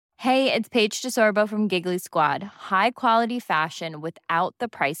Hey, it's Paige DeSorbo from Giggly Squad. High quality fashion without the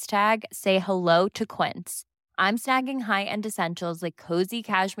price tag. Say hello to Quince. I'm snagging high-end essentials like cozy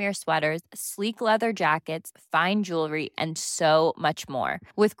cashmere sweaters, sleek leather jackets, fine jewelry, and so much more.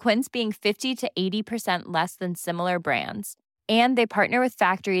 With Quince being 50 to 80% less than similar brands. And they partner with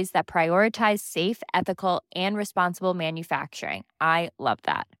factories that prioritize safe, ethical, and responsible manufacturing. I love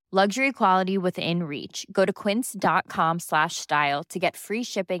that. Luxury quality within reach. Go to quince.com/style to get free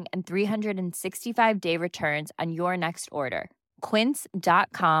shipping and 365-day returns on your next order.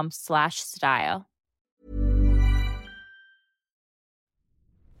 Quince.com/style.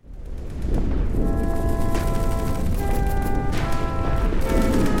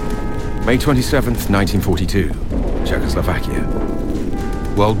 May 27th, 1942, Czechoslovakia.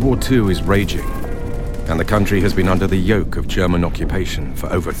 World War II is raging, and the country has been under the yoke of German occupation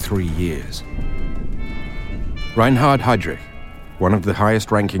for over 3 years. Reinhard Heydrich, one of the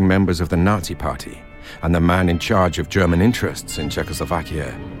highest-ranking members of the Nazi Party and the man in charge of German interests in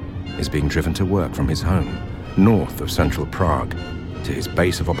Czechoslovakia, is being driven to work from his home, north of central Prague, to his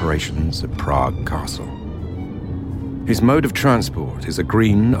base of operations at Prague Castle. His mode of transport is a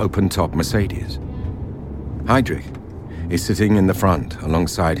green, open-top Mercedes. Heydrich is sitting in the front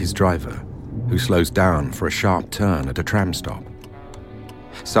alongside his driver, who slows down for a sharp turn at a tram stop.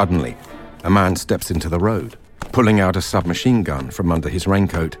 Suddenly, a man steps into the road, pulling out a submachine gun from under his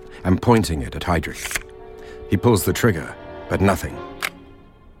raincoat and pointing it at Heydrich. He pulls the trigger, but nothing.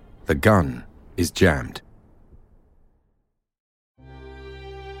 The gun is jammed.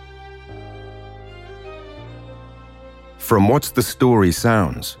 From What's the Story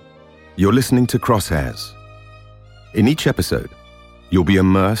Sounds, you're listening to Crosshairs. In each episode, you'll be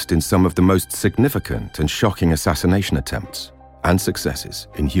immersed in some of the most significant and shocking assassination attempts and successes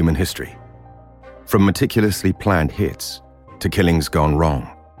in human history. From meticulously planned hits to killings gone wrong,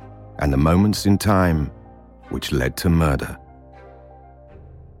 and the moments in time which led to murder.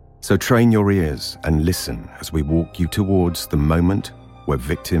 So train your ears and listen as we walk you towards the moment where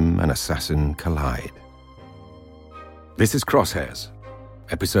victim and assassin collide. This is Crosshairs,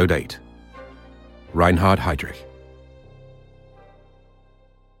 Episode 8. Reinhard Heydrich.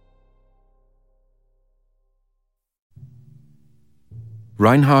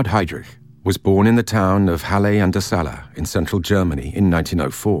 Reinhard Heydrich was born in the town of Halle an der Saale in central Germany in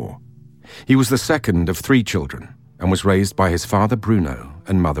 1904. He was the second of 3 children and was raised by his father Bruno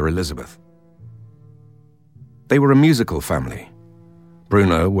and mother Elizabeth. They were a musical family.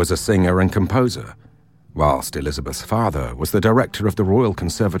 Bruno was a singer and composer, whilst Elizabeth's father was the director of the Royal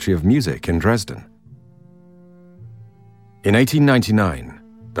Conservatory of Music in Dresden. In 1899,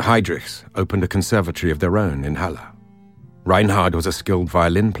 the Heydrichs opened a conservatory of their own in Halle. Reinhard was a skilled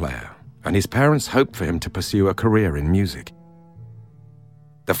violin player, and his parents hoped for him to pursue a career in music.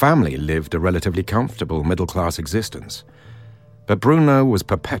 The family lived a relatively comfortable middle-class existence, but Bruno was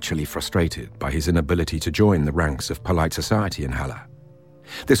perpetually frustrated by his inability to join the ranks of polite society in Halle.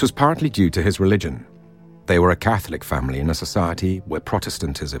 This was partly due to his religion. They were a Catholic family in a society where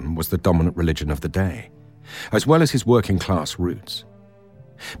Protestantism was the dominant religion of the day, as well as his working-class roots.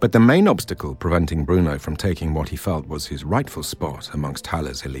 But the main obstacle preventing Bruno from taking what he felt was his rightful spot amongst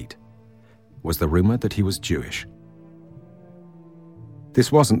Halle's elite was the rumor that he was Jewish.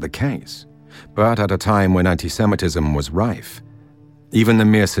 This wasn't the case, but at a time when anti-Semitism was rife, even the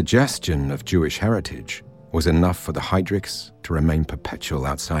mere suggestion of Jewish heritage was enough for the Heydrichs to remain perpetual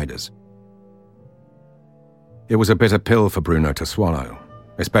outsiders. It was a bitter pill for Bruno to swallow,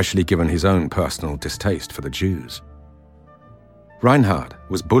 especially given his own personal distaste for the Jews. Reinhard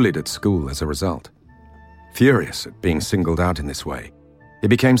was bullied at school as a result. Furious at being singled out in this way, he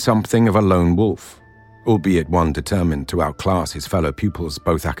became something of a lone wolf, albeit one determined to outclass his fellow pupils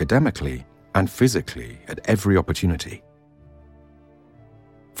both academically and physically at every opportunity.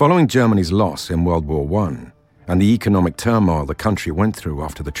 Following Germany's loss in World War I and the economic turmoil the country went through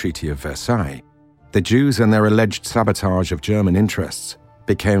after the Treaty of Versailles, the Jews and their alleged sabotage of German interests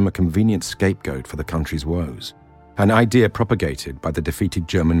became a convenient scapegoat for the country's woes, an idea propagated by the defeated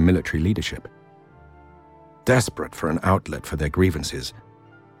German military leadership. Desperate for an outlet for their grievances,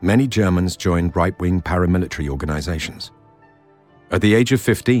 many Germans joined right-wing paramilitary organizations. At the age of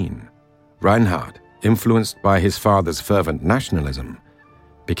 15, Reinhard, influenced by his father's fervent nationalism,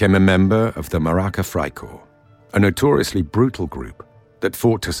 became a member of the Maraker Freikorps, a notoriously brutal group that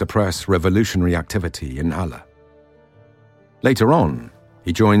fought to suppress revolutionary activity in Halle. Later on,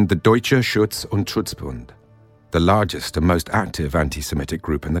 he joined the Deutscher Schutz- und Schutzbund, the largest and most active anti-Semitic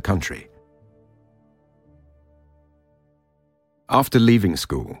group in the country. After leaving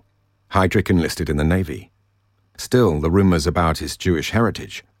school, Heydrich enlisted in the Navy. Still, the rumors about his Jewish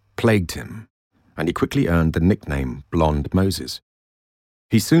heritage plagued him, and he quickly earned the nickname Blonde Moses.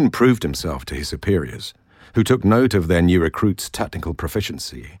 He soon proved himself to his superiors, who took note of their new recruit's technical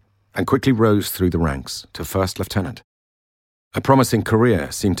proficiency and quickly rose through the ranks to first lieutenant. A promising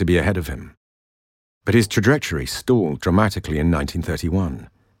career seemed to be ahead of him. But his trajectory stalled dramatically in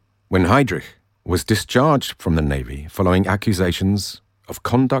 1931, when Heydrich was discharged from the Navy following accusations of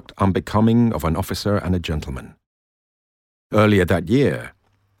conduct unbecoming of an officer and a gentleman. Earlier that year,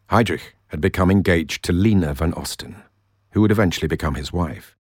 Heydrich had become engaged to Lena van Osten, who would eventually become his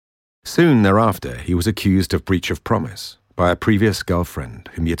wife. Soon thereafter, he was accused of breach of promise by a previous girlfriend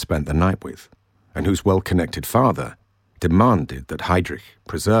whom he had spent the night with, and whose well-connected father demanded that Heydrich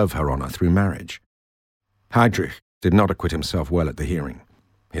preserve her honor through marriage. Heydrich did not acquit himself well at the hearing,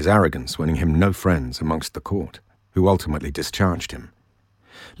 his arrogance winning him no friends amongst the court, who ultimately discharged him,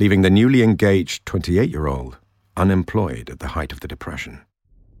 leaving the newly engaged 28-year-old unemployed at the height of the Depression.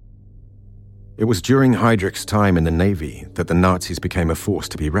 It was during Heydrich's time in the Navy that the Nazis became a force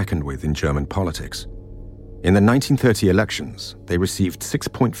to be reckoned with in German politics. In the 1930 elections, they received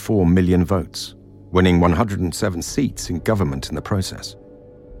 6.4 million votes, winning 107 seats in government in the process.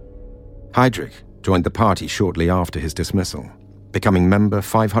 Heydrich joined the party shortly after his dismissal, becoming member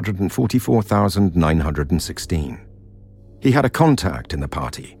 544,916. He had a contact in the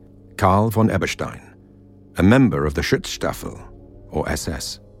party, Karl von Eberstein, a member of the Schutzstaffel, or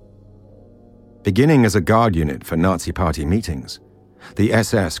SS. Beginning as a guard unit for Nazi party meetings, the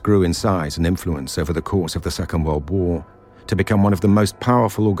SS grew in size and influence over the course of the Second World War to become one of the most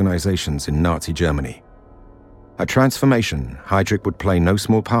powerful organizations in Nazi Germany. A transformation Heydrich would play no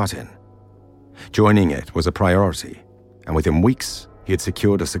small part in. Joining it was a priority, and within weeks he had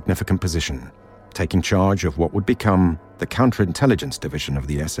secured a significant position, taking charge of what would become the counterintelligence division of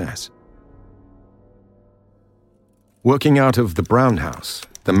the SS. Working out of the Braun House,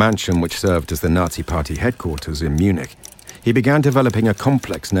 the mansion which served as the Nazi Party headquarters in Munich, he began developing a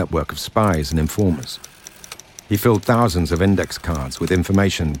complex network of spies and informers. He filled thousands of index cards with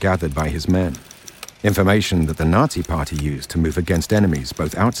information gathered by his men, information that the Nazi Party used to move against enemies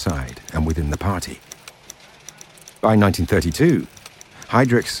both outside and within the party. By 1932,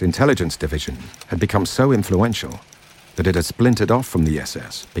 Heydrich's intelligence division had become so influential that it had splintered off from the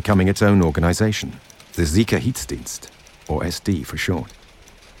SS, becoming its own organization, the Sicherheitsdienst, or SD for short.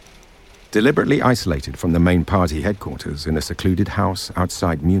 Deliberately isolated from the main party headquarters in a secluded house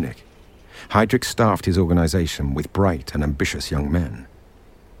outside Munich, Heydrich staffed his organization with bright and ambitious young men,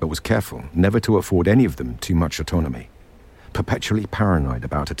 but was careful never to afford any of them too much autonomy, perpetually paranoid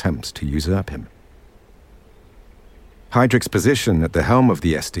about attempts to usurp him. Heydrich's position at the helm of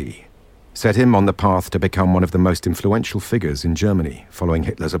the SD set him on the path to become one of the most influential figures in Germany following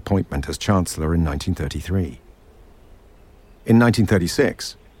Hitler's appointment as Chancellor in 1933. In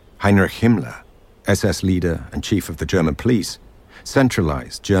 1936, Heinrich Himmler, SS leader and chief of the German police,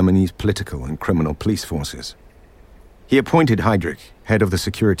 centralized Germany's political and criminal police forces. He appointed Heydrich head of the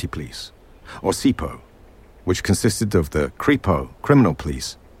security police, or SIPO, which consisted of the Kripo, criminal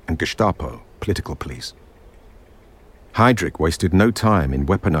police, and Gestapo, political police. Heydrich wasted no time in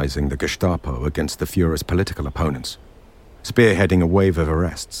weaponizing the Gestapo against the Führer's political opponents, spearheading a wave of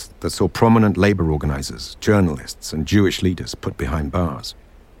arrests that saw prominent labor organizers, journalists, and Jewish leaders put behind bars.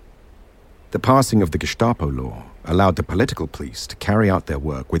 The passing of the Gestapo law allowed the political police to carry out their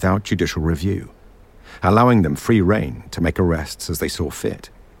work without judicial review, allowing them free rein to make arrests as they saw fit,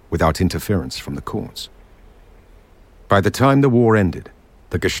 without interference from the courts. By the time the war ended,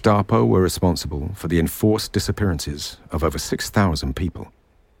 the Gestapo were responsible for the enforced disappearances of over 6,000 people.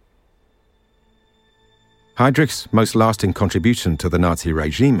 Heydrich's most lasting contribution to the Nazi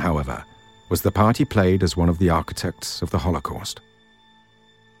regime, however, was the part he played as one of the architects of the Holocaust.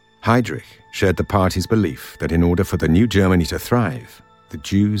 Heydrich shared the party's belief that in order for the new Germany to thrive, the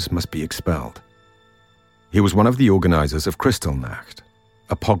Jews must be expelled. He was one of the organizers of Kristallnacht,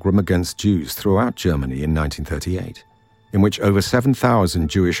 a pogrom against Jews throughout Germany in 1938, in which over 7,000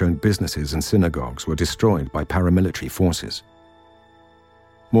 Jewish-owned businesses and synagogues were destroyed by paramilitary forces.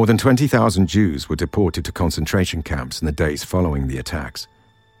 More than 20,000 Jews were deported to concentration camps in the days following the attacks.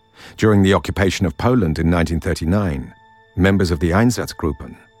 During the occupation of Poland in 1939, members of the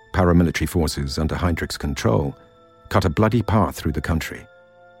Einsatzgruppen, paramilitary forces under Heydrich's control, cut a bloody path through the country.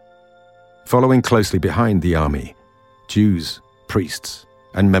 Following closely behind the army, Jews, priests,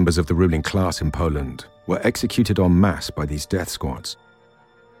 and members of the ruling class in Poland were executed en masse by these death squads.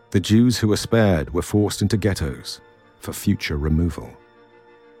 The Jews who were spared were forced into ghettos for future removal.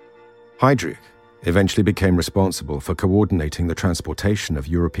 Heydrich eventually became responsible for coordinating the transportation of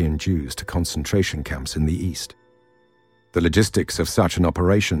European Jews to concentration camps in the East. The logistics of such an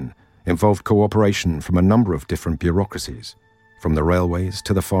operation involved cooperation from a number of different bureaucracies, from the railways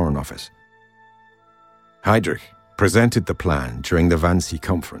to the Foreign Office. Heydrich presented the plan during the Wannsee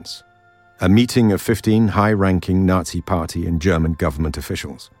Conference, a meeting of 15 high-ranking Nazi Party and German government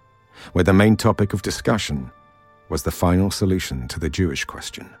officials, where the main topic of discussion was the final solution to the Jewish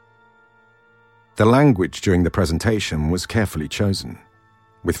question. The language during the presentation was carefully chosen,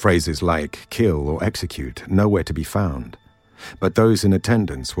 with phrases like kill or execute nowhere to be found, but those in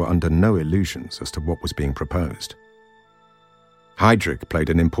attendance were under no illusions as to what was being proposed. Heydrich played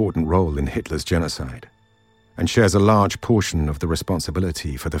an important role in Hitler's genocide, and shares a large portion of the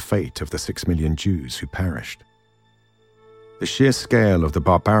responsibility for the fate of the 6 million Jews who perished. The sheer scale of the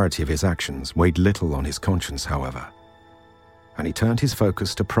barbarity of his actions weighed little on his conscience, however, and he turned his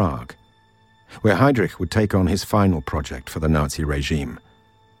focus to Prague, where Heydrich would take on his final project for the Nazi regime,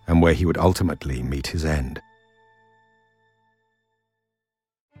 and where he would ultimately meet his end.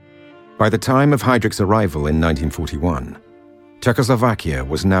 By the time of Heydrich's arrival in 1941, Czechoslovakia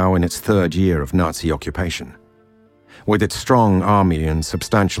was now in its third year of Nazi occupation. With its strong army and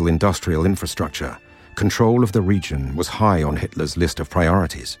substantial industrial infrastructure, control of the region was high on Hitler's list of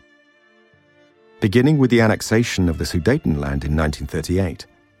priorities. Beginning with the annexation of the Sudetenland in 1938,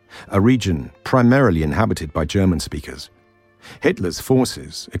 a region primarily inhabited by German speakers, Hitler's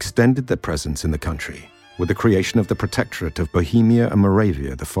forces extended their presence in the country with the creation of the Protectorate of Bohemia and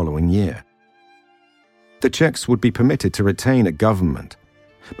Moravia the following year. The Czechs would be permitted to retain a government,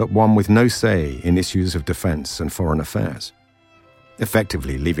 but one with no say in issues of defense and foreign affairs,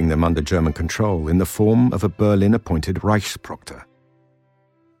 effectively leaving them under German control in the form of a Berlin-appointed Reichsproktor.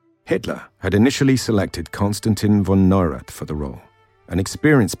 Hitler had initially selected Konstantin von Neurath for the role, an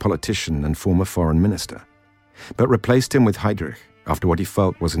experienced politician and former foreign minister, but replaced him with Heydrich after what he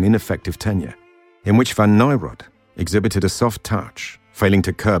felt was an ineffective tenure, in which von Neurath exhibited a soft touch, failing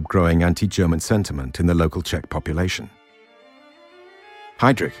to curb growing anti-German sentiment in the local Czech population.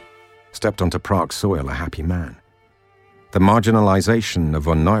 Heydrich stepped onto Prague's soil a happy man. The marginalization of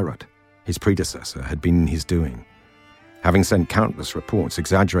von Neurath, his predecessor, had been his doing, having sent countless reports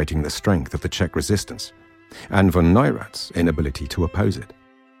exaggerating the strength of the Czech resistance and von Neurath's inability to oppose it.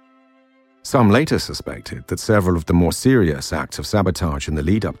 Some later suspected that several of the more serious acts of sabotage in the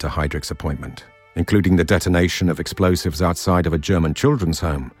lead-up to Heydrich's appointment, including the detonation of explosives outside of a German children's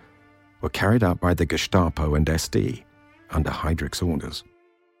home, were carried out by the Gestapo and SD under Heydrich's orders.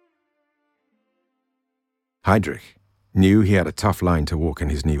 Heydrich knew he had a tough line to walk in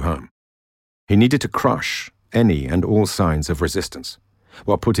his new home. He needed to crush any and all signs of resistance,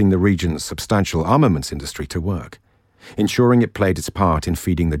 while putting the region's substantial armaments industry to work, ensuring it played its part in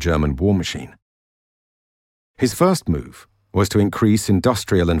feeding the German war machine. His first move was to increase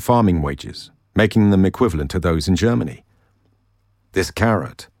industrial and farming wages, making them equivalent to those in Germany. This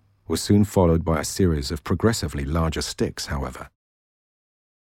carrot was soon followed by a series of progressively larger sticks, however.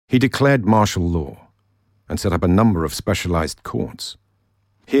 He declared martial law and set up a number of specialized courts.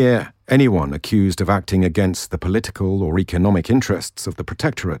 Here, anyone accused of acting against the political or economic interests of the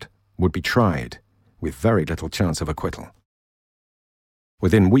Protectorate would be tried, with very little chance of acquittal.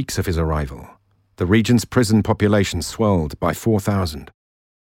 Within weeks of his arrival, the region's prison population swelled by 4,000.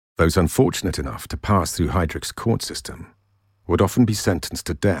 Those unfortunate enough to pass through Heydrich's court system would often be sentenced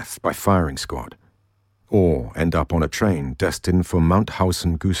to death by firing squad, or end up on a train destined for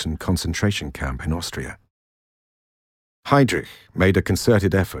Mauthausen-Gusen concentration camp in Austria. Heydrich made a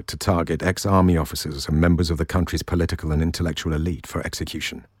concerted effort to target ex-army officers and members of the country's political and intellectual elite for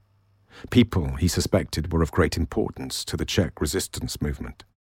execution. People he suspected were of great importance to the Czech resistance movement.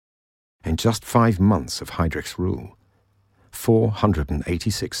 In just 5 months of Heydrich's rule,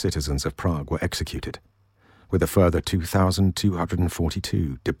 486 citizens of Prague were executed, with a further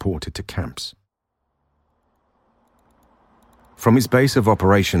 2,242 deported to camps. From his base of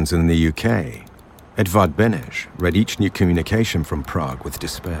operations in the UK, Edvard Beneš read each new communication from Prague with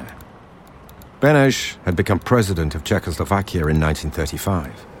despair. Beneš had become president of Czechoslovakia in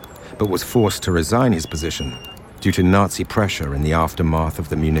 1935, but was forced to resign his position due to Nazi pressure in the aftermath of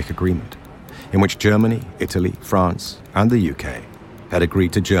the Munich Agreement, in which Germany, Italy, France, and the UK had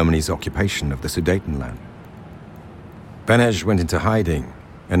agreed to Germany's occupation of the Sudetenland. Beneš went into hiding,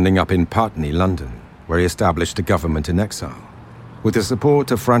 ending up in Putney, London, where he established a government in exile, with the support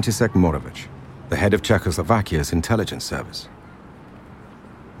of František Moravec, the head of Czechoslovakia's intelligence service.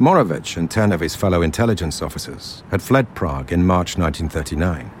 Moravec and 10 of his fellow intelligence officers had fled Prague in March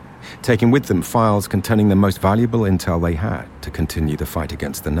 1939, taking with them files containing the most valuable intel they had to continue the fight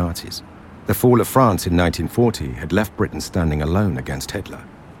against the Nazis. The fall of France in 1940 had left Britain standing alone against Hitler.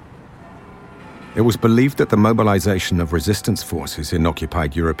 It was believed that the mobilization of resistance forces in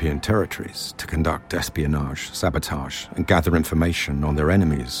occupied European territories to conduct espionage, sabotage, and gather information on their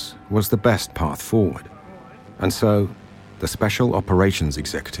enemies was the best path forward. And so, the Special Operations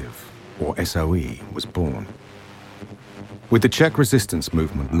Executive, or SOE, was born. With the Czech resistance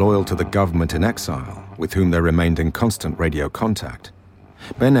movement loyal to the government in exile, with whom they remained in constant radio contact,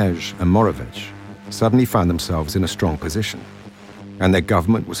 Beneš and Moravec suddenly found themselves in a strong position, and their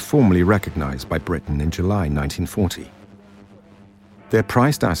government was formally recognized by Britain in July 1940. Their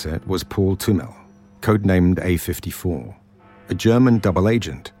prized asset was Paul Tummel, codenamed A54, a German double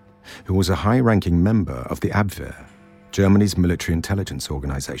agent who was a high-ranking member of the Abwehr, Germany's military intelligence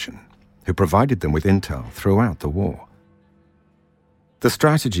organization, who provided them with intel throughout the war. The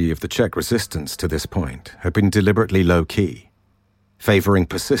strategy of the Czech resistance to this point had been deliberately low-key, favoring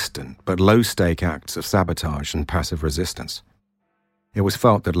persistent but low-stake acts of sabotage and passive resistance. It was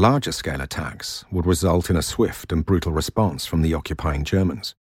felt that larger-scale attacks would result in a swift and brutal response from the occupying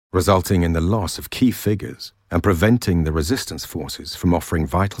Germans, resulting in the loss of key figures and preventing the resistance forces from offering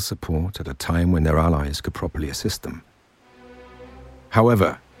vital support at a time when their allies could properly assist them.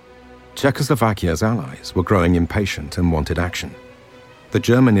 However, Czechoslovakia's allies were growing impatient and wanted action. The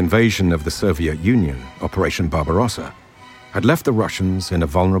German invasion of the Soviet Union, Operation Barbarossa, had left the Russians in a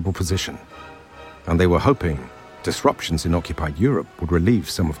vulnerable position, and they were hoping disruptions in occupied Europe would relieve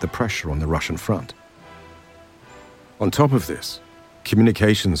some of the pressure on the Russian front. On top of this,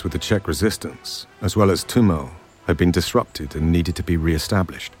 communications with the Czech resistance, as well as Tummel, had been disrupted and needed to be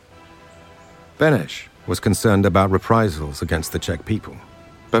re-established. Beneš was concerned about reprisals against the Czech people,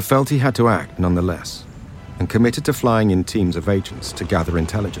 but felt he had to act nonetheless, and committed to flying in teams of agents to gather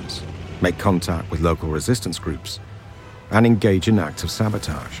intelligence, make contact with local resistance groups, and engage in acts of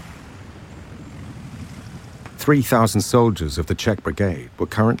sabotage. 3,000 soldiers of the Czech Brigade were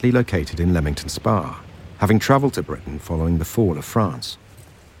currently located in Leamington Spa, having travelled to Britain following the fall of France.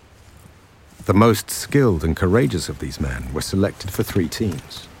 The most skilled and courageous of these men were selected for 3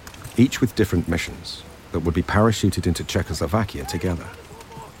 teams, each with different missions, that would be parachuted into Czechoslovakia together.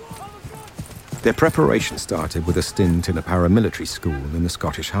 Their preparation started with a stint in a paramilitary school in the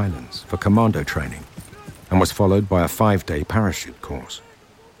Scottish Highlands for commando training, and was followed by a 5-day parachute course.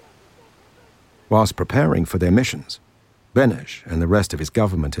 Whilst preparing for their missions, Beneš and the rest of his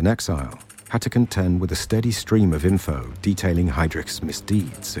government in exile had to contend with a steady stream of info detailing Heydrich's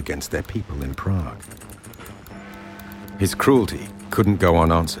misdeeds against their people in Prague. His cruelty couldn't go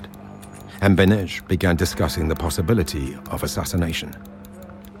unanswered, and Beneš began discussing the possibility of assassination.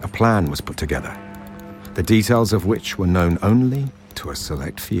 A plan was put together, the details of which were known only to a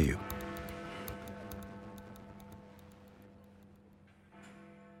select few.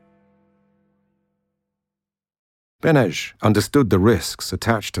 Beneš understood the risks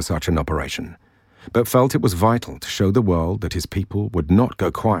attached to such an operation, but felt it was vital to show the world that his people would not go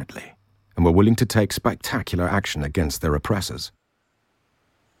quietly and were willing to take spectacular action against their oppressors.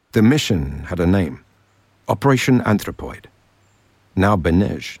 The mission had a name, Operation Anthropoid. Now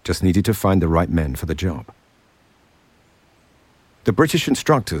Beneš just needed to find the right men for the job. The British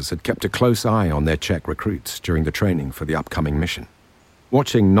instructors had kept a close eye on their Czech recruits during the training for the upcoming mission,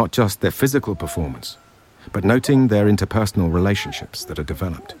 watching not just their physical performance, but noting their interpersonal relationships that had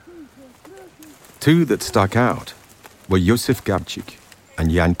developed. 2 that stuck out were Josef Gabčík and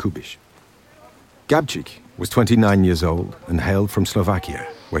Jan Kubiš. Gabčík was 29 years old and hailed from Slovakia,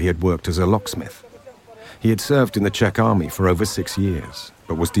 where he had worked as a locksmith. He had served in the Czech army for over 6 years,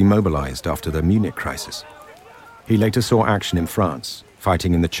 but was demobilized after the Munich crisis. He later saw action in France,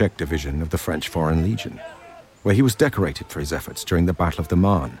 fighting in the Czech division of the French Foreign Legion, where he was decorated for his efforts during the Battle of the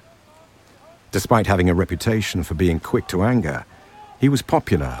Marne. Despite having a reputation for being quick to anger, he was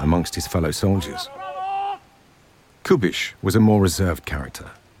popular amongst his fellow soldiers. Kubiš was a more reserved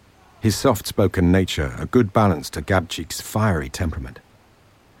character, his soft-spoken nature a good balance to Gabčík's fiery temperament.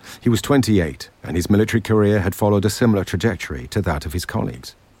 He was 28, and his military career had followed a similar trajectory to that of his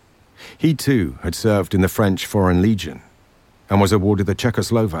colleagues. He too had served in the French Foreign Legion and was awarded the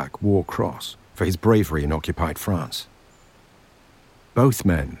Czechoslovak War Cross for his bravery in occupied France. Both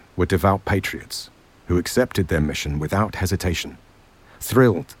men were devout patriots who accepted their mission without hesitation,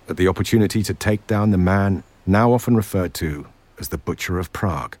 thrilled at the opportunity to take down the man now often referred to as the Butcher of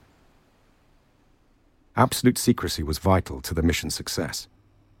Prague. Absolute secrecy was vital to the mission's success.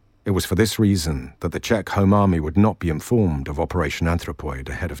 It was for this reason that the Czech Home Army would not be informed of Operation Anthropoid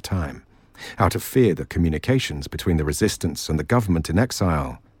ahead of time, out of fear that communications between the resistance and the government in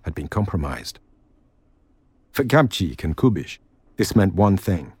exile had been compromised. For Gabčík and Kubiš, this meant one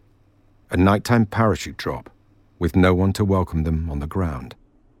thing: a nighttime parachute drop with no one to welcome them on the ground.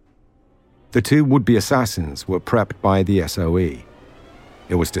 The two would-be assassins were prepped by the SOE.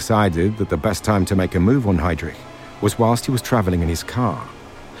 It was decided that the best time to make a move on Heydrich was whilst he was travelling in his car,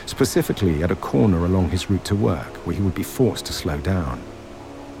 specifically at a corner along his route to work where he would be forced to slow down.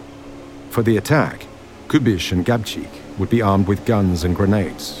 For the attack, Kubish and Gabčík would be armed with guns and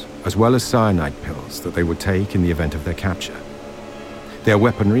grenades, as well as cyanide pills that they would take in the event of their capture. Their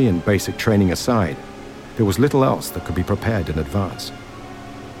weaponry and basic training aside, there was little else that could be prepared in advance.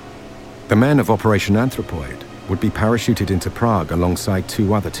 The men of Operation Anthropoid would be parachuted into Prague alongside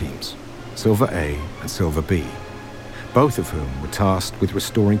two other teams, Silver A and Silver B, both of whom were tasked with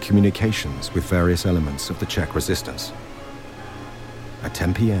restoring communications with various elements of the Czech resistance. At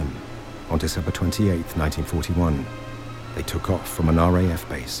 10 p.m. on December 28, 1941, they took off from an RAF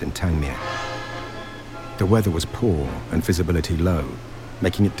base in Tangmere. The weather was poor and visibility low,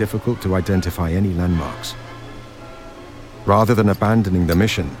 making it difficult to identify any landmarks. Rather than abandoning the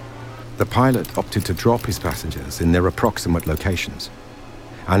mission, the pilot opted to drop his passengers in their approximate locations.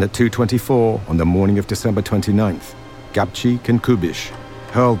 And at 2:24 on the morning of December 29th, Gabčík and Kubiš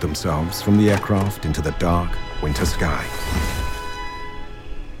hurled themselves from the aircraft into the dark winter sky.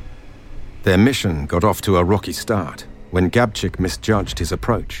 Their mission got off to a rocky start when Gabčík misjudged his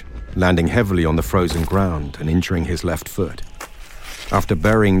approach, landing heavily on the frozen ground and injuring his left foot. After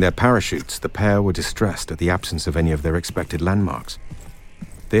burying their parachutes, the pair were distressed at the absence of any of their expected landmarks.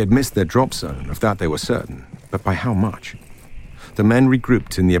 They had missed their drop zone, of that they were certain, but by how much? The men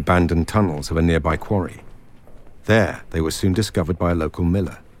regrouped in the abandoned tunnels of a nearby quarry. There, they were soon discovered by a local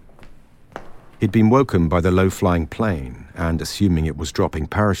miller. He'd been woken by the low-flying plane and, assuming it was dropping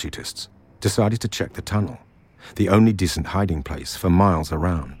parachutists, decided to check the tunnel, the only decent hiding place for miles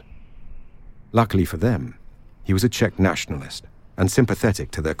around. Luckily for them, he was a Czech nationalist and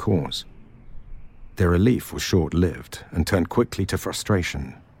sympathetic to their cause. Their relief was short-lived and turned quickly to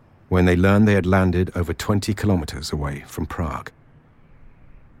frustration when they learned they had landed over 20 kilometers away from Prague.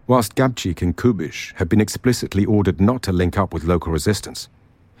 Whilst Gabčík and Kubiš had been explicitly ordered not to link up with local resistance,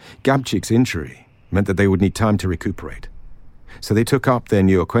 Gabčík's injury meant that they would need time to recuperate. So they took up their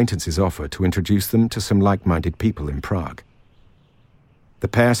new acquaintance's offer to introduce them to some like-minded people in Prague. The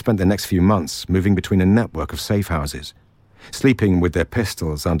pair spent the next few months moving between a network of safe houses, sleeping with their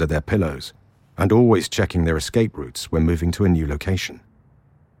pistols under their pillows, and always checking their escape routes when moving to a new location.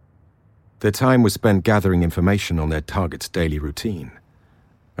 Their time was spent gathering information on their target's daily routine,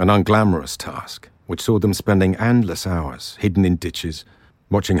 an unglamorous task which saw them spending endless hours hidden in ditches,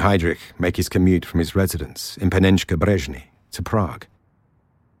 watching Heydrich make his commute from his residence in Penenska Brezhny to Prague.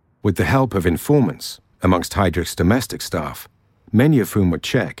 With the help of informants amongst Heydrich's domestic staff, many of whom were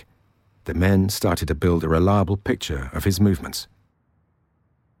Czech, the men started to build a reliable picture of his movements.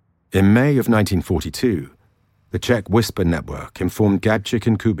 In May of 1942, the Czech Whisper Network informed Gabčík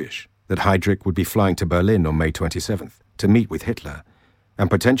and Kubiš that Heydrich would be flying to Berlin on May 27th to meet with Hitler and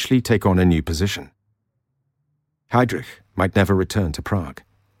potentially take on a new position. Heydrich might never return to Prague.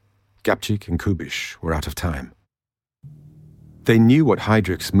 Gabčík and Kubiš were out of time. They knew what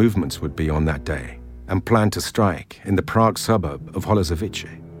Heydrich's movements would be on that day and planned to strike in the Prague suburb of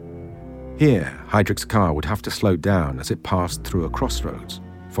Holešovice. Here, Heydrich's car would have to slow down as it passed through a crossroads,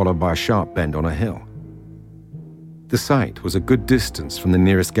 followed by a sharp bend on a hill. The site was a good distance from the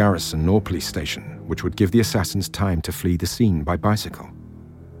nearest garrison or police station, which would give the assassins time to flee the scene by bicycle.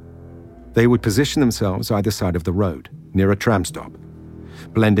 They would position themselves either side of the road, near a tram stop,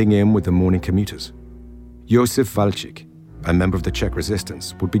 blending in with the morning commuters. Josef Valčík, a member of the Czech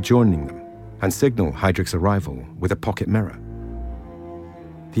resistance, would be joining them and signal Heydrich's arrival with a pocket mirror.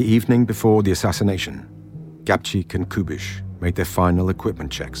 The evening before the assassination, Gabčík and Kubiš made their final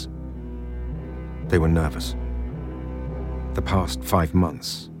equipment checks. They were nervous. The past 5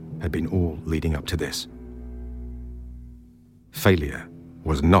 months had been all leading up to this. Failure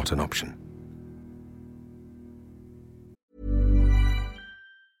was not an option.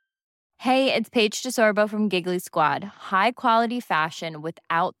 Hey, it's Paige DeSorbo from Giggly Squad. High quality fashion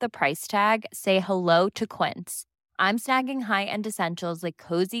without the price tag. Say hello to Quince. I'm snagging high-end essentials like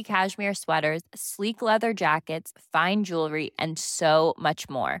cozy cashmere sweaters, sleek leather jackets, fine jewelry, and so much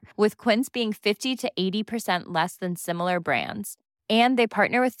more. With Quince being 50 to 80% less than similar brands. And they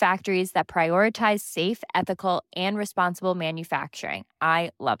partner with factories that prioritize safe, ethical, and responsible manufacturing. I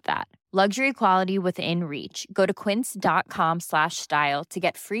love that. Luxury quality within reach. Go to quince.com/style to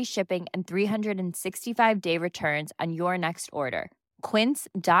get free shipping and 365-day returns on your next order.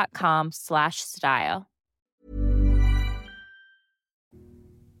 Quince.com/style.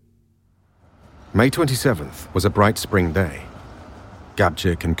 May 27th was a bright spring day.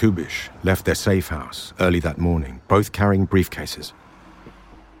 Gabčík and Kubiš left their safe house early that morning, both carrying briefcases.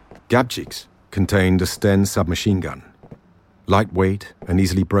 Gabčík's contained a Sten submachine gun. Lightweight and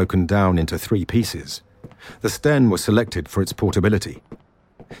easily broken down into 3 pieces, the Sten was selected for its portability.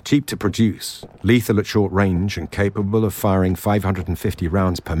 Cheap to produce, lethal at short range and capable of firing 550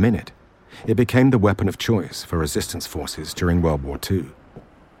 rounds per minute, it became the weapon of choice for resistance forces during World War II.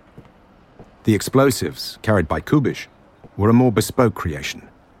 The explosives, carried by Kubiš, were a more bespoke creation,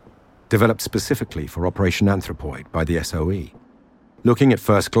 developed specifically for Operation Anthropoid by the SOE. Looking at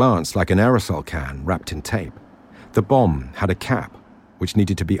first glance like an aerosol can wrapped in tape, the bomb had a cap which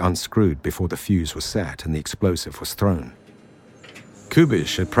needed to be unscrewed before the fuse was set and the explosive was thrown.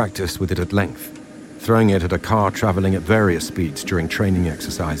 Kubiš had practiced with it at length, throwing it at a car traveling at various speeds during training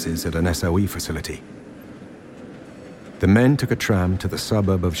exercises at an SOE facility. The men took a tram to the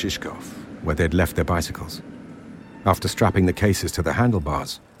suburb of Žižkov, where they'd left their bicycles. After strapping the cases to the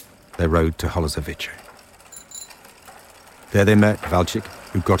handlebars, they rode to Holozovice. There they met Valčík,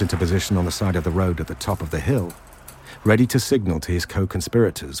 who got into position on the side of the road at the top of the hill, ready to signal to his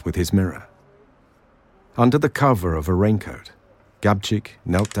co-conspirators with his mirror. Under the cover of a raincoat, Gabčík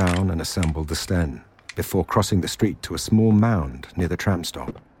knelt down and assembled the Sten before crossing the street to a small mound near the tram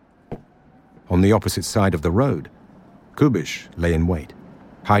stop. On the opposite side of the road, Kubiš lay in wait,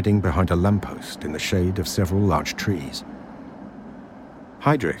 hiding behind a lamppost in the shade of several large trees.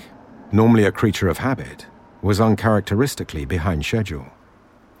 Heydrich, normally a creature of habit, was uncharacteristically behind schedule.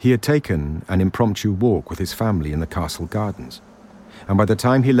 He had taken an impromptu walk with his family in the castle gardens, and by the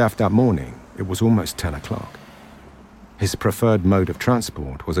time he left that morning, it was almost 10 o'clock. His preferred mode of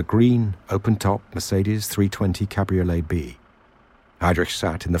transport was a green, open-top Mercedes 320 Cabriolet B. Heydrich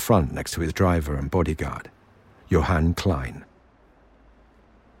sat in the front next to his driver and bodyguard, Johann Klein.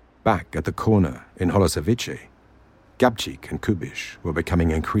 Back at the corner in Holozovice, Gabčík and Kubiš were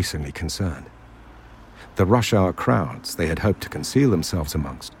becoming increasingly concerned. The rush-hour crowds they had hoped to conceal themselves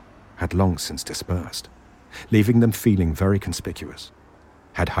amongst had long since dispersed, leaving them feeling very conspicuous.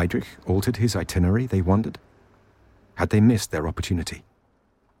 Had Heydrich altered his itinerary, they wondered? Had they missed their opportunity?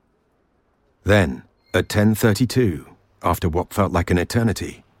 Then, at 10:32, after what felt like an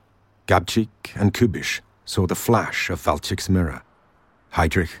eternity, Gabčík and Kubiš saw the flash of Valčík's mirror.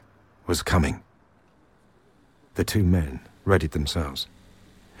 Heydrich was coming. The 2 men readied themselves.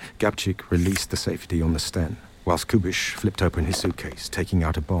 Gabčík released the safety on the Sten, whilst Kubiš flipped open his suitcase, taking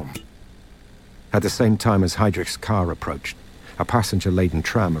out a bomb. At the same time as Heydrich's car approached, a passenger-laden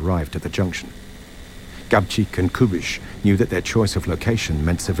tram arrived at the junction. Gabčík and Kubiš knew that their choice of location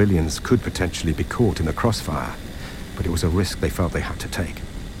meant civilians could potentially be caught in the crossfire, but it was a risk they felt they had to take.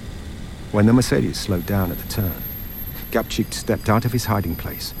 When the Mercedes slowed down at the turn, Gabčík stepped out of his hiding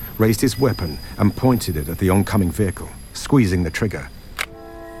place, raised his weapon, and pointed it at the oncoming vehicle, squeezing the trigger.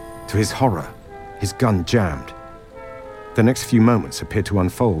 To his horror, his gun jammed. The next few moments appeared to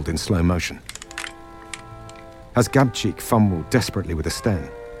unfold in slow motion. As Gabčík fumbled desperately with the Sten,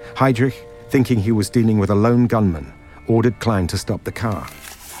 Heydrich, thinking he was dealing with a lone gunman, ordered Klein to stop the car.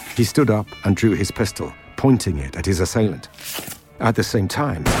 He stood up and drew his pistol, pointing it at his assailant. At the same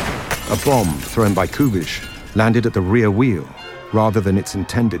time, a bomb thrown by Kubiš landed at the rear wheel rather than its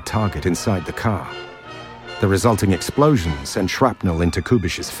intended target inside the car. The resulting explosion sent shrapnel into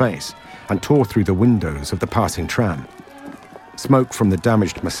Kubiš's face and tore through the windows of the passing tram. Smoke from the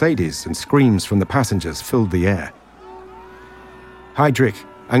damaged Mercedes and screams from the passengers filled the air. Heydrich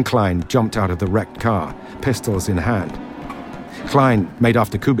and Klein jumped out of the wrecked car, pistols in hand. Klein made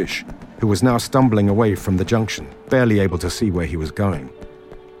after Kubiš, who was now stumbling away from the junction, barely able to see where he was going.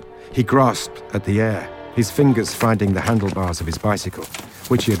 He grasped at the air, his fingers finding the handlebars of his bicycle,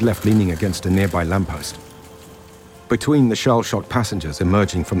 which he had left leaning against a nearby lamppost. Between the shell-shocked passengers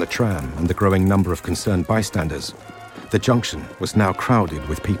emerging from the tram and the growing number of concerned bystanders, the junction was now crowded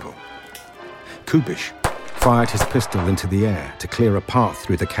with people. Kubiš fired his pistol into the air to clear a path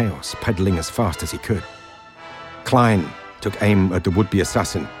through the chaos, pedaling as fast as he could. Klein took aim at the would-be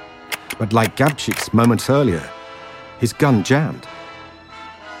assassin, but like Gabčík's moments earlier, his gun jammed.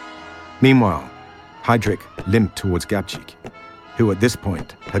 Meanwhile, Heydrich limped towards Gabčík, who at this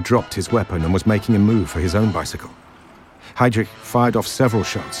point had dropped his weapon and was making a move for his own bicycle. Heydrich fired off several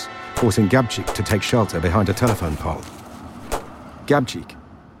shots, forcing Gabčík to take shelter behind a telephone pole. Gabčík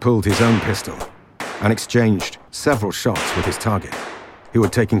pulled his own pistol and exchanged several shots with his target, who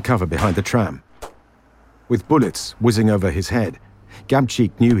had taken cover behind the tram. With bullets whizzing over his head,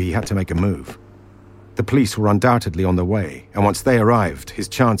 Gabčík knew he had to make a move. The police were undoubtedly on the way, and once they arrived, his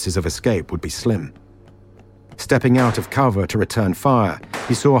chances of escape would be slim. Stepping out of cover to return fire,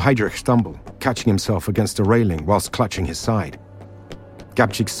 he saw Heydrich stumble, catching himself against a railing whilst clutching his side.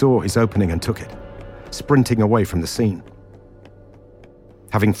 Gabčík saw his opening and took it, sprinting away from the scene.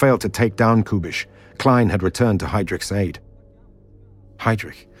 Having failed to take down Kubisch, Klein had returned to Heydrich's aid.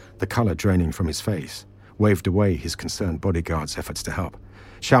 Heydrich, the color draining from his face, waved away his concerned bodyguard's efforts to help,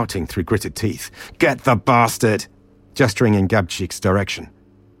 shouting through gritted teeth, "Get the bastard!" gesturing in Gabčík's direction.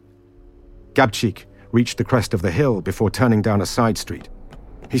 Gabčík reached the crest of the hill before turning down a side street.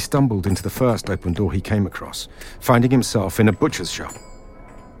 He stumbled into the first open door he came across, finding himself in a butcher's shop.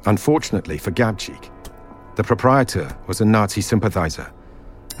 Unfortunately for Gabčík, the proprietor was a Nazi sympathizer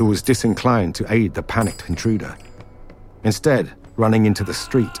who was disinclined to aid the panicked intruder, instead running into the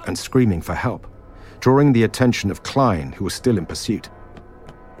street and screaming for help, drawing the attention of Klein, who was still in pursuit.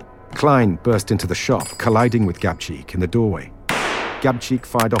 Klein burst into the shop, colliding with Gabčík in the doorway. Gabčík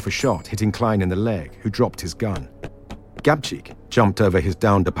fired off a shot, hitting Klein in the leg, who dropped his gun. Gabčík jumped over his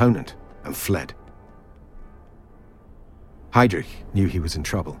downed opponent and fled. Heydrich knew he was in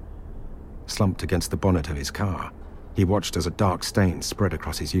trouble. Slumped against the bonnet of his car, he watched as a dark stain spread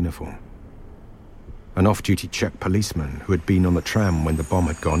across his uniform. An off-duty Czech policeman who had been on the tram when the bomb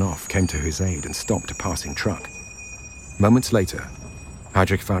had gone off came to his aid and stopped a passing truck. Moments later,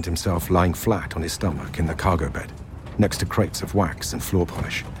 Heydrich found himself lying flat on his stomach in the cargo bed, next to crates of wax and floor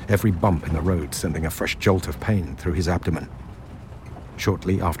polish, every bump in the road sending a fresh jolt of pain through his abdomen.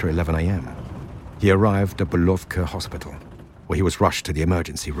 Shortly after 11 a.m., he arrived at Bulovka Hospital, where he was rushed to the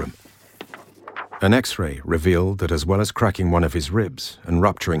emergency room. An X-ray revealed that as well as cracking one of his ribs and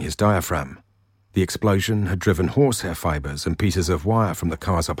rupturing his diaphragm, the explosion had driven horsehair fibers and pieces of wire from the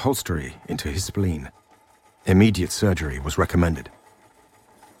car's upholstery into his spleen. Immediate surgery was recommended.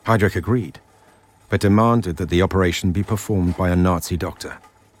 Heydrich agreed, but demanded that the operation be performed by a Nazi doctor.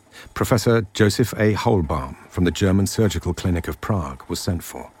 Professor Joseph A. Holbaum from the German Surgical Clinic of Prague was sent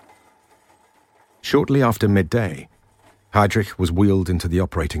for. Shortly after midday, Heydrich was wheeled into the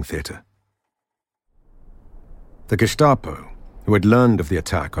operating theatre. The Gestapo, who had learned of the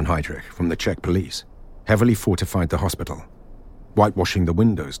attack on Heydrich from the Czech police, heavily fortified the hospital, whitewashing the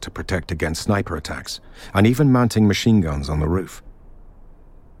windows to protect against sniper attacks, and even mounting machine guns on the roof.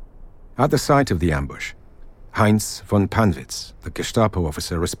 At the site of the ambush, Heinz von Panwitz, the Gestapo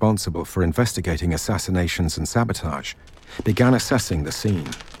officer responsible for investigating assassinations and sabotage, began assessing the scene.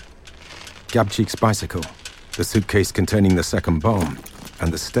 Gabčík's bicycle, the suitcase containing the second bomb,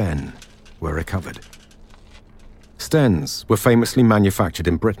 and the Sten were recovered. Stens were famously manufactured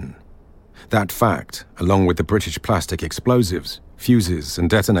in Britain. That fact, along with the British plastic explosives, fuses, and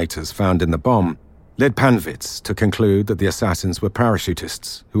detonators found in the bomb, led Panwitz to conclude that the assassins were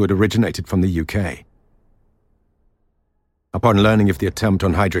parachutists who had originated from the UK. Upon learning of the attempt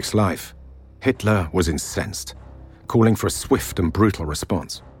on Heydrich's life, Hitler was incensed, calling for a swift and brutal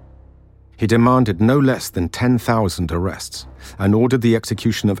response. He demanded no less than 10,000 arrests and ordered the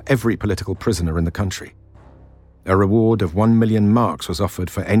execution of every political prisoner in the country. A reward of 1 million marks was offered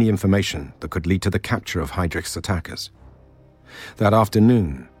for any information that could lead to the capture of Heydrich's attackers. That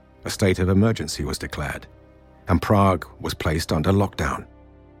afternoon, a state of emergency was declared, and Prague was placed under lockdown.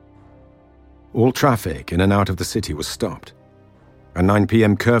 All traffic in and out of the city was stopped. A 9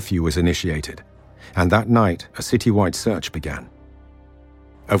 p.m. curfew was initiated, and that night a citywide search began.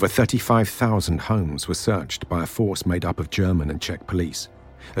 Over 35,000 homes were searched by a force made up of German and Czech police,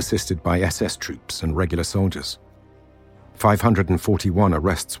 assisted by SS troops and regular soldiers. 541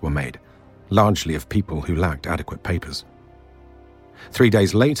 arrests were made, largely of people who lacked adequate papers. 3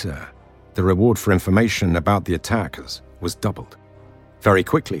 days later, the reward for information about the attackers was doubled. Very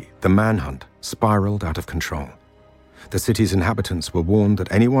quickly, the manhunt spiraled out of control. The city's inhabitants were warned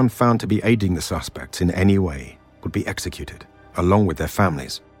that anyone found to be aiding the suspects in any way would be executed, along with their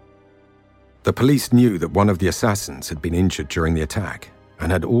families. The police knew that one of the assassins had been injured during the attack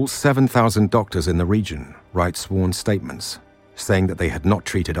and had all 7,000 doctors in the region write sworn statements saying that they had not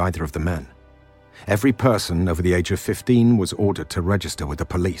treated either of the men. Every person over the age of 15 was ordered to register with the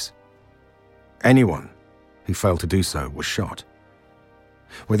police. Anyone who failed to do so was shot.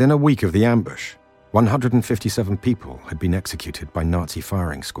 Within a week of the ambush, 157 people had been executed by Nazi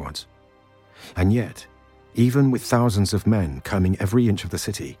firing squads. And yet, even with thousands of men combing every inch of the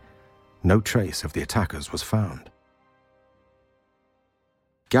city, no trace of the attackers was found.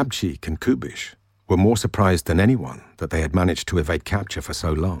 Gabčík and Kubisch were more surprised than anyone that they had managed to evade capture for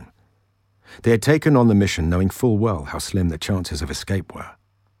so long. They had taken on the mission knowing full well how slim the chances of escape were.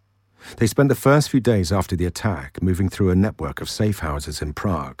 They spent the first few days after the attack moving through a network of safe houses in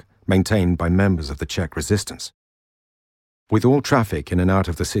Prague, maintained by members of the Czech resistance. With all traffic in and out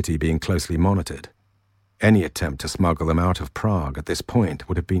of the city being closely monitored, any attempt to smuggle them out of Prague at this point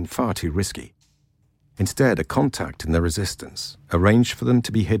would have been far too risky. Instead, a contact in the resistance arranged for them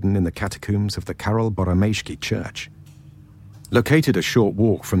to be hidden in the catacombs of the Karol Boromejski church. Located a short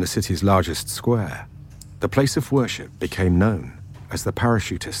walk from the city's largest square, the place of worship became known as the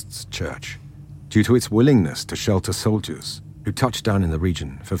Parachutists' Church, due to its willingness to shelter soldiers who touched down in the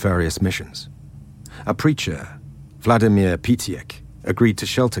region for various missions. A preacher, Vladimir Pitiek, agreed to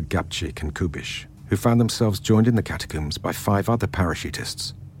shelter Gabčík and Kubiš, who found themselves joined in the catacombs by 5 other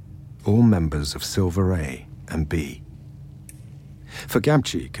parachutists, all members of Silver A and B. For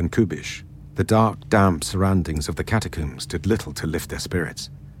Gabčík and Kubiš, the dark, damp surroundings of the catacombs did little to lift their spirits.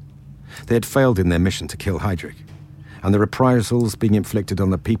 They had failed in their mission to kill Heydrich, and the reprisals being inflicted on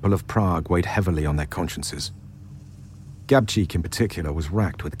the people of Prague weighed heavily on their consciences. Gabčík in particular was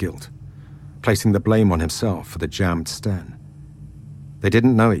racked with guilt, placing the blame on himself for the jammed Sten. They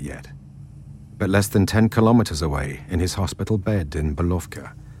didn't know it yet, but less than 10 kilometers away in his hospital bed in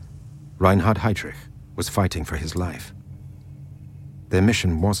Belovka, Reinhard Heydrich was fighting for his life. Their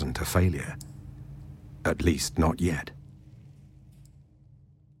mission wasn't a failure, at least not yet.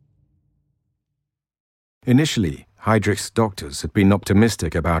 Initially, Heydrich's doctors had been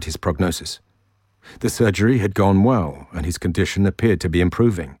optimistic about his prognosis. The surgery had gone well, and his condition appeared to be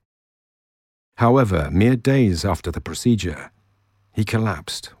improving. However, mere days after the procedure, he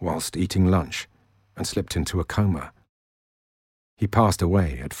collapsed whilst eating lunch and slipped into a coma. He passed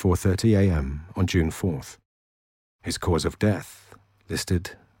away at 4:30 a.m. on June 4th. His cause of death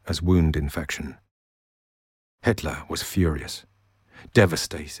listed as wound infection. Hitler was furious,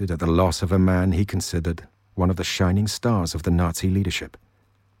 devastated at the loss of a man he considered one of the shining stars of the Nazi leadership.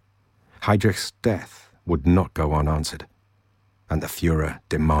 Heydrich's death would not go unanswered, and the Führer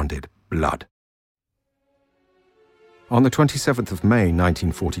demanded blood. On the 27th of May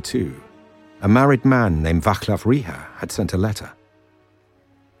 1942, a married man named Václav Rieher had sent a letter.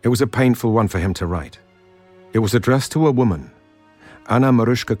 It was a painful one for him to write. It was addressed to a woman, Anna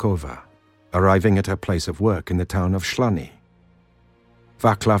Marushkakova, arriving at her place of work in the town of Shlani.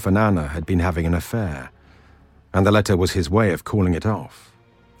 Václav and Anna had been having an affair, and the letter was his way of calling it off,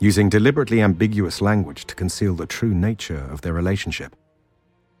 using deliberately ambiguous language to conceal the true nature of their relationship.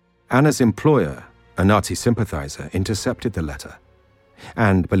 Anna's employer, a Nazi sympathizer, intercepted the letter,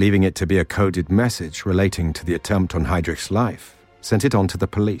 and, believing it to be a coded message relating to the attempt on Heydrich's life, sent it on to the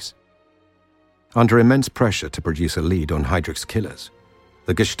police. Under immense pressure to produce a lead on Heydrich's killers,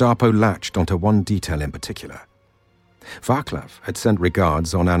 the Gestapo latched onto one detail in particular. Václav had sent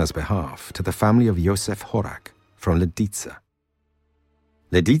regards on Anna's behalf to the family of Josef Horak from Lidice.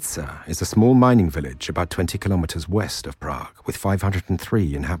 Lidice is a small mining village about 20 kilometers west of Prague with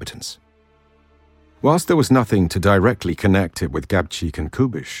 503 inhabitants. Whilst there was nothing to directly connect it with Gabčík and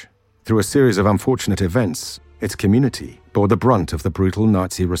Kubiš, through a series of unfortunate events, its community bore the brunt of the brutal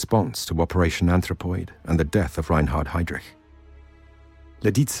Nazi response to Operation Anthropoid and the death of Reinhard Heydrich.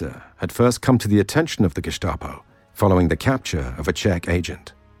 Lidice had first come to the attention of the Gestapo following the capture of a Czech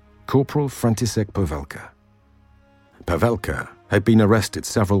agent, Corporal František Pavelka. Pavelka had been arrested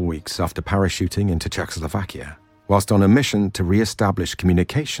several weeks after parachuting into Czechoslovakia, whilst on a mission to re-establish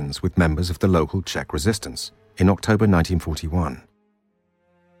communications with members of the local Czech resistance in October 1941.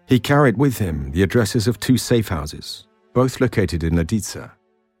 He carried with him the addresses of 2 safe houses, both located in Lidice.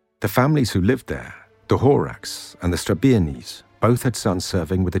 The families who lived there, the Horaks and the Strabianis, both had sons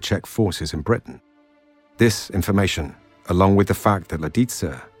serving with the Czech forces in Britain. This information, along with the fact that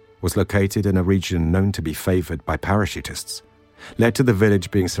Lidice was located in a region known to be favored by parachutists, led to the village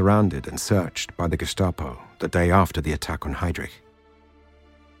being surrounded and searched by the Gestapo the day after the attack on Heydrich.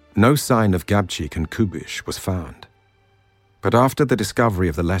 No sign of Gabčík and Kubiš was found. But after the discovery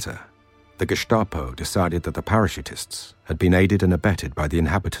of the letter, the Gestapo decided that the parachutists had been aided and abetted by the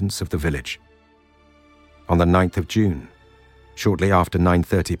inhabitants of the village. On the 9th of June, shortly after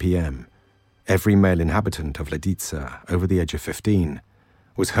 9:30 p.m., every male inhabitant of Lidice over the age of 15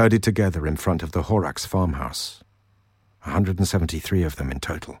 was herded together in front of the Horaks farmhouse, 173 of them in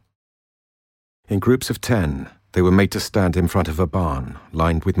total. In groups of 10, they were made to stand in front of a barn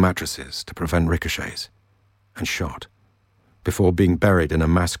lined with mattresses to prevent ricochets, and shot, before being buried in a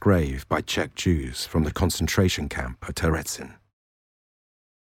mass grave by Czech Jews from the concentration camp at Terezin.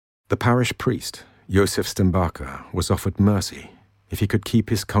 The parish priest, Josef Stembaka, was offered mercy if he could keep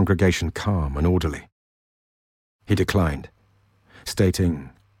his congregation calm and orderly. He declined, stating,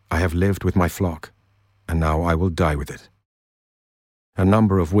 "I have lived with my flock, and now I will die with it." A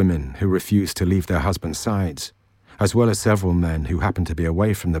number of women who refused to leave their husbands' sides, as well as several men who happened to be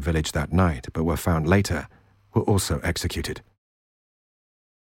away from the village that night but were found later, were also executed.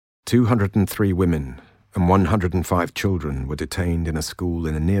 203 women and 105 children were detained in a school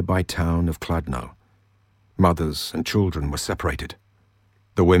in a nearby town of Kladno. Mothers and children were separated.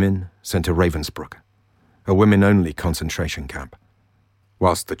 The women sent to Ravensbrück, a women-only concentration camp,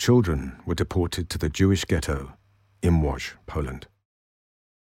 whilst the children were deported to the Jewish ghetto in Łódź, Poland.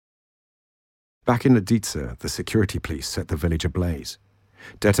 Back in Lidice, the security police set the village ablaze,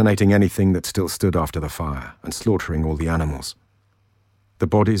 detonating anything that still stood after the fire and slaughtering all the animals. The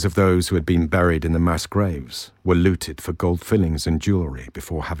bodies of those who had been buried in the mass graves were looted for gold fillings and jewelry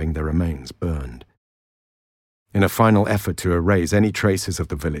before having their remains burned. In a final effort to erase any traces of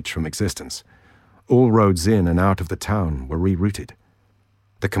the village from existence, all roads in and out of the town were rerouted.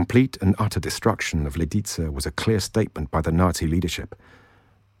 The complete and utter destruction of Lidice was a clear statement by the Nazi leadership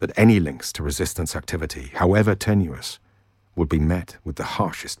that any links to resistance activity, however tenuous, would be met with the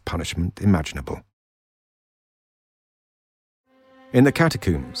harshest punishment imaginable. In the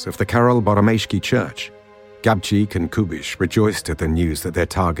catacombs of the Karol Boromejski church, Gabčík and Kubiš rejoiced at the news that their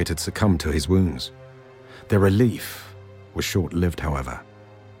target had succumbed to his wounds. Their relief was short-lived, however,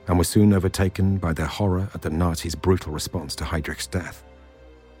 and was soon overtaken by their horror at the Nazis' brutal response to Heydrich's death.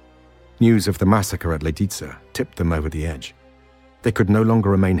 News of the massacre at Lidice tipped them over the edge. They could no longer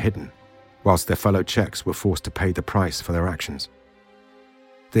remain hidden, whilst their fellow Czechs were forced to pay the price for their actions.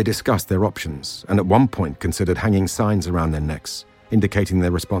 They discussed their options and at one point considered hanging signs around their necks, indicating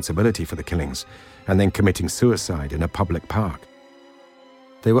their responsibility for the killings, and then committing suicide in a public park.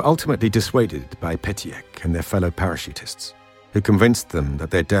 They were ultimately dissuaded by Petiek and their fellow parachutists, who convinced them that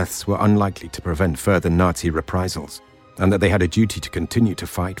their deaths were unlikely to prevent further Nazi reprisals, and that they had a duty to continue to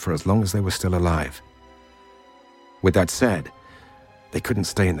fight for as long as they were still alive. With that said, they couldn't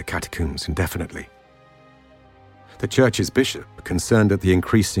stay in the catacombs indefinitely. The church's bishop, concerned at the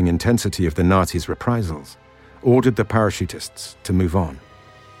increasing intensity of the Nazis' reprisals, ordered the parachutists to move on,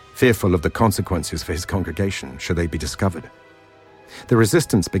 fearful of the consequences for his congregation should they be discovered. The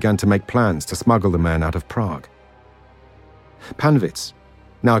resistance began to make plans to smuggle the men out of Prague. Panvitz,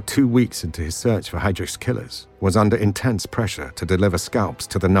 now 2 weeks into his search for Heydrich's killers, was under intense pressure to deliver scalps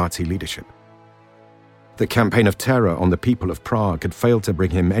to the Nazi leadership. The campaign of terror on the people of Prague had failed to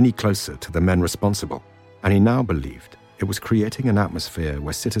bring him any closer to the men responsible, and he now believed it was creating an atmosphere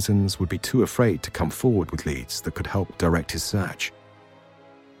where citizens would be too afraid to come forward with leads that could help direct his search.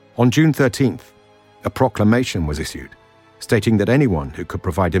 On June 13th, a proclamation was issued, stating that anyone who could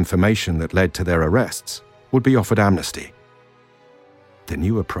provide information that led to their arrests would be offered amnesty. The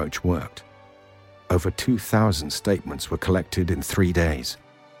new approach worked. Over 2,000 statements were collected in 3 days.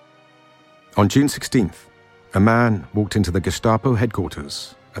 On June 16th, a man walked into the Gestapo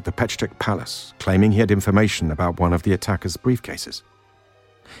headquarters at the Pečtek Palace, claiming he had information about one of the attackers' briefcases.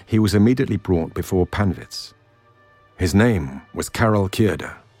 He was immediately brought before Panvitz. His name was Karol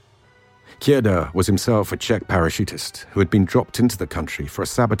Kierda. Kierda was himself a Czech parachutist who had been dropped into the country for a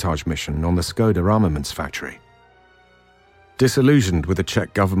sabotage mission on the Skoda armaments factory. Disillusioned with the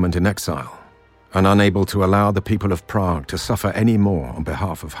Czech government in exile, and unable to allow the people of Prague to suffer any more on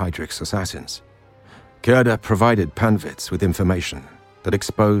behalf of Heydrich's assassins, Kierda provided Panvitz with information that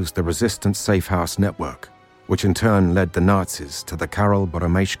exposed the resistance safe-house network, which in turn led the Nazis to the Karol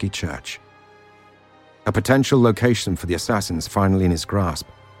Boromejski church. A potential location for the assassins finally in his grasp,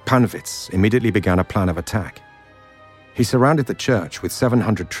 Panvitz immediately began a plan of attack. He surrounded the church with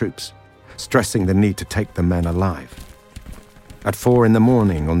 700 troops, stressing the need to take the men alive. At 4 a.m.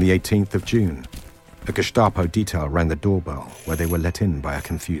 on the 18th of June, a Gestapo detail rang the doorbell where they were let in by a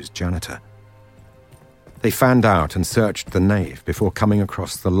confused janitor. They fanned out and searched the nave before coming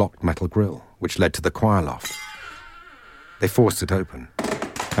across the locked metal grille, which led to the choir loft. They forced it open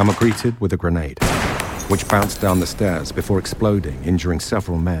and were greeted with a grenade, which bounced down the stairs before exploding, injuring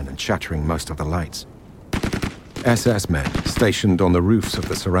several men and shattering most of the lights. SS men stationed on the roofs of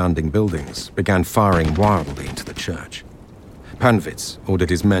the surrounding buildings began firing wildly into the church. Panvitz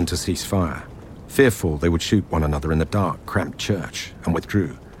ordered his men to cease fire, fearful they would shoot one another in the dark, cramped church, and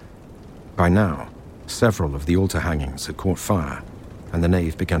withdrew. By now, several of the altar hangings had caught fire, and the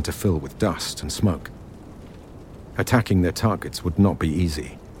nave began to fill with dust and smoke. Attacking their targets would not be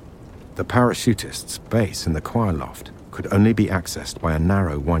easy. The parachutists' base in the choir loft could only be accessed by a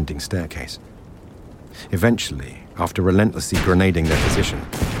narrow, winding staircase. Eventually, after relentlessly grenading their position,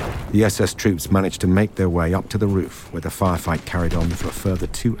 the SS troops managed to make their way up to the roof, where the firefight carried on for a further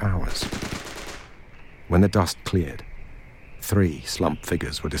 2 hours. When the dust cleared, 3 slumped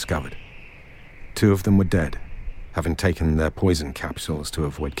figures were discovered. 2 of them were dead, having taken their poison capsules to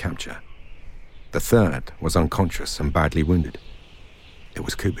avoid capture. The third was unconscious and badly wounded. It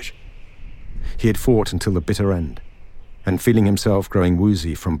was Kubiš. He had fought until the bitter end, and feeling himself growing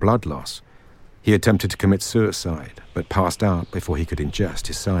woozy from blood loss, he attempted to commit suicide, but passed out before he could ingest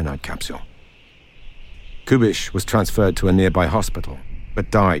his cyanide capsule. Kubiš was transferred to a nearby hospital, but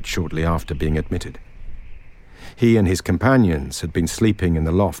died shortly after being admitted. He and his companions had been sleeping in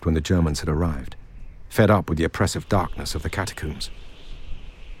the loft when the Germans had arrived, fed up with the oppressive darkness of the catacombs.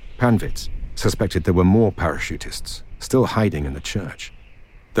 Panvitz suspected there were more parachutists still hiding in the church.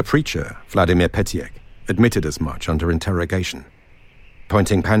 The preacher, Vladimir Petiek, admitted as much under interrogation,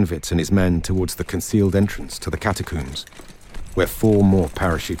 pointing Panvitz and his men towards the concealed entrance to the catacombs, where 4 more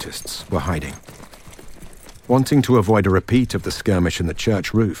parachutists were hiding. Wanting to avoid a repeat of the skirmish in the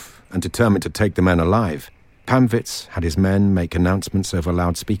church roof and determined to take the men alive, Panvitz had his men make announcements over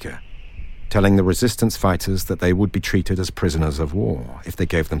loudspeaker, telling the resistance fighters that they would be treated as prisoners of war if they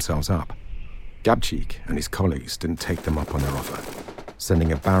gave themselves up. Gabčík and his colleagues didn't take them up on their offer,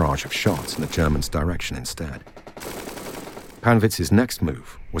 sending a barrage of shots in the Germans' direction instead. Panvitz's next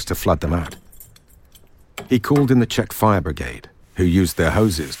move was to flood them out. He called in the Czech fire brigade, who used their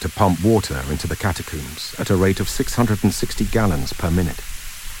hoses to pump water into the catacombs at a rate of 660 gallons per minute.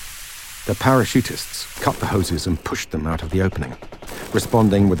 The parachutists cut the hoses and pushed them out of the opening,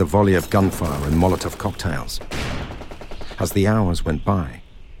 responding with a volley of gunfire and Molotov cocktails. As the hours went by,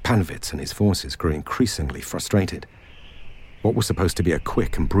 Panvitz and his forces grew increasingly frustrated. What was supposed to be a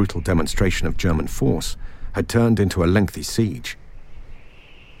quick and brutal demonstration of German force had turned into a lengthy siege.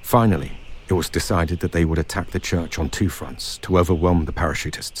 Finally, it was decided that they would attack the church on 2 fronts to overwhelm the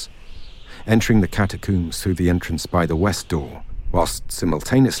parachutists, entering the catacombs through the entrance by the west door, whilst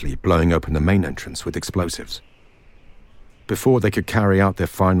simultaneously blowing open the main entrance with explosives. Before they could carry out their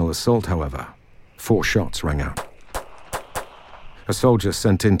final assault, however, 4 shots rang out. A soldier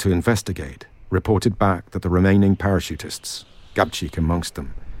sent in to investigate reported back that the remaining parachutists, Gabčík amongst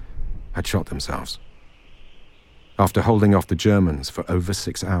them, had shot themselves. After holding off the Germans for over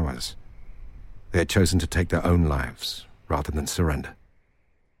 6 hours, they had chosen to take their own lives rather than surrender.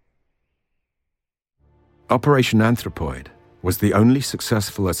 Operation Anthropoid was the only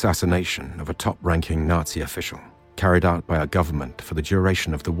successful assassination of a top-ranking Nazi official carried out by a government for the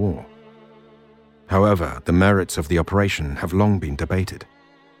duration of the war. However, the merits of the operation have long been debated.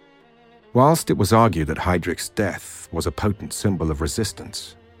 Whilst it was argued that Heydrich's death was a potent symbol of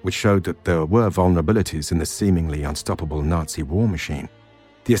resistance, which showed that there were vulnerabilities in the seemingly unstoppable Nazi war machine,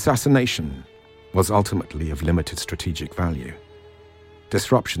 the assassination was ultimately of limited strategic value.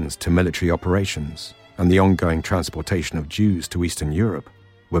 Disruptions to military operations and the ongoing transportation of Jews to Eastern Europe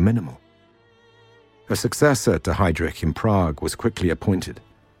were minimal. A successor to Heydrich in Prague was quickly appointed,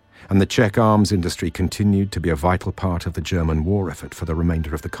 and the Czech arms industry continued to be a vital part of the German war effort for the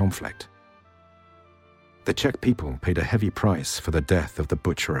remainder of the conflict. The Czech people paid a heavy price for the death of the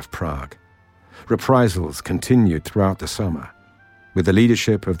Butcher of Prague. Reprisals continued throughout the summer, with the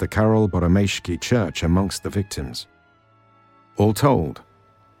leadership of the Karol Boromejski Church amongst the victims. All told,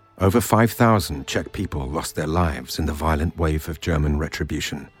 over 5,000 Czech people lost their lives in the violent wave of German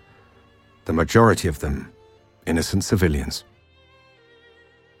retribution, the majority of them innocent civilians.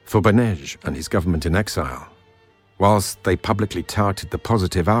 For Beneš and his government in exile, whilst they publicly touted the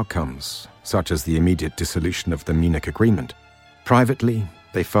positive outcomes, such as the immediate dissolution of the Munich Agreement, privately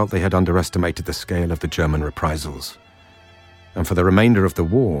they felt they had underestimated the scale of the German reprisals, and for the remainder of the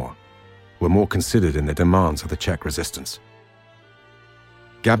war were more considered in their demands of the Czech resistance.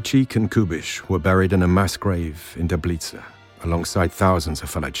 Gabčík and Kubiš were buried in a mass grave in Teplice, alongside thousands of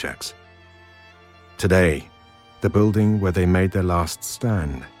fellow Czechs. Today, the building where they made their last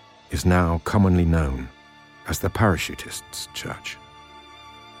stand is now commonly known as the Parachutists' Church.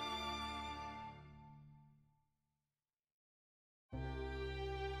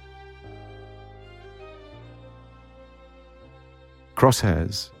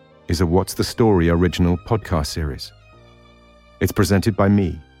 Crosshairs is a What's the Story original podcast series. It's presented by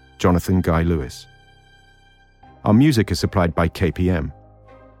me, Jonathan Guy Lewis. Our music is supplied by KPM.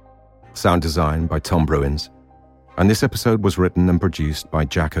 Sound design by Tom Bruins. And this episode was written and produced by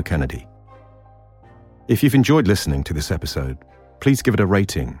Jack O'Kennedy. If you've enjoyed listening to this episode, please give it a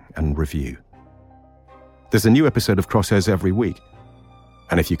rating and review. There's a new episode of Crosshairs every week.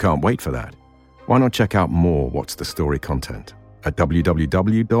 And if you can't wait for that, why not check out more What's the Story content at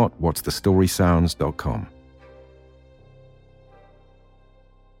www.whatsthestorysounds.com.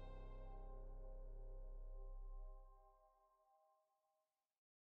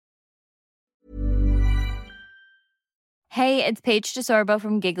 Hey, it's Paige DeSorbo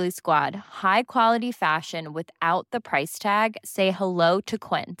from Giggly Squad. High quality fashion without the price tag. Say hello to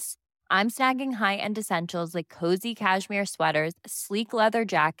Quince. I'm snagging high-end essentials like cozy cashmere sweaters, sleek leather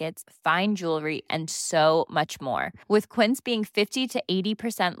jackets, fine jewelry, and so much more. With Quince being 50 to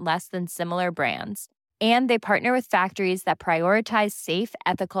 80% less than similar brands. And they partner with factories that prioritize safe,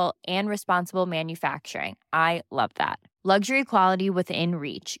 ethical, and responsible manufacturing. I love that. Luxury quality within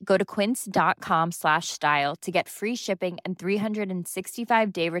reach. Go to quince.com/style to get free shipping and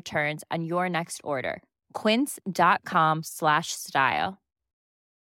 365-day returns on your next order. Quince.com/style.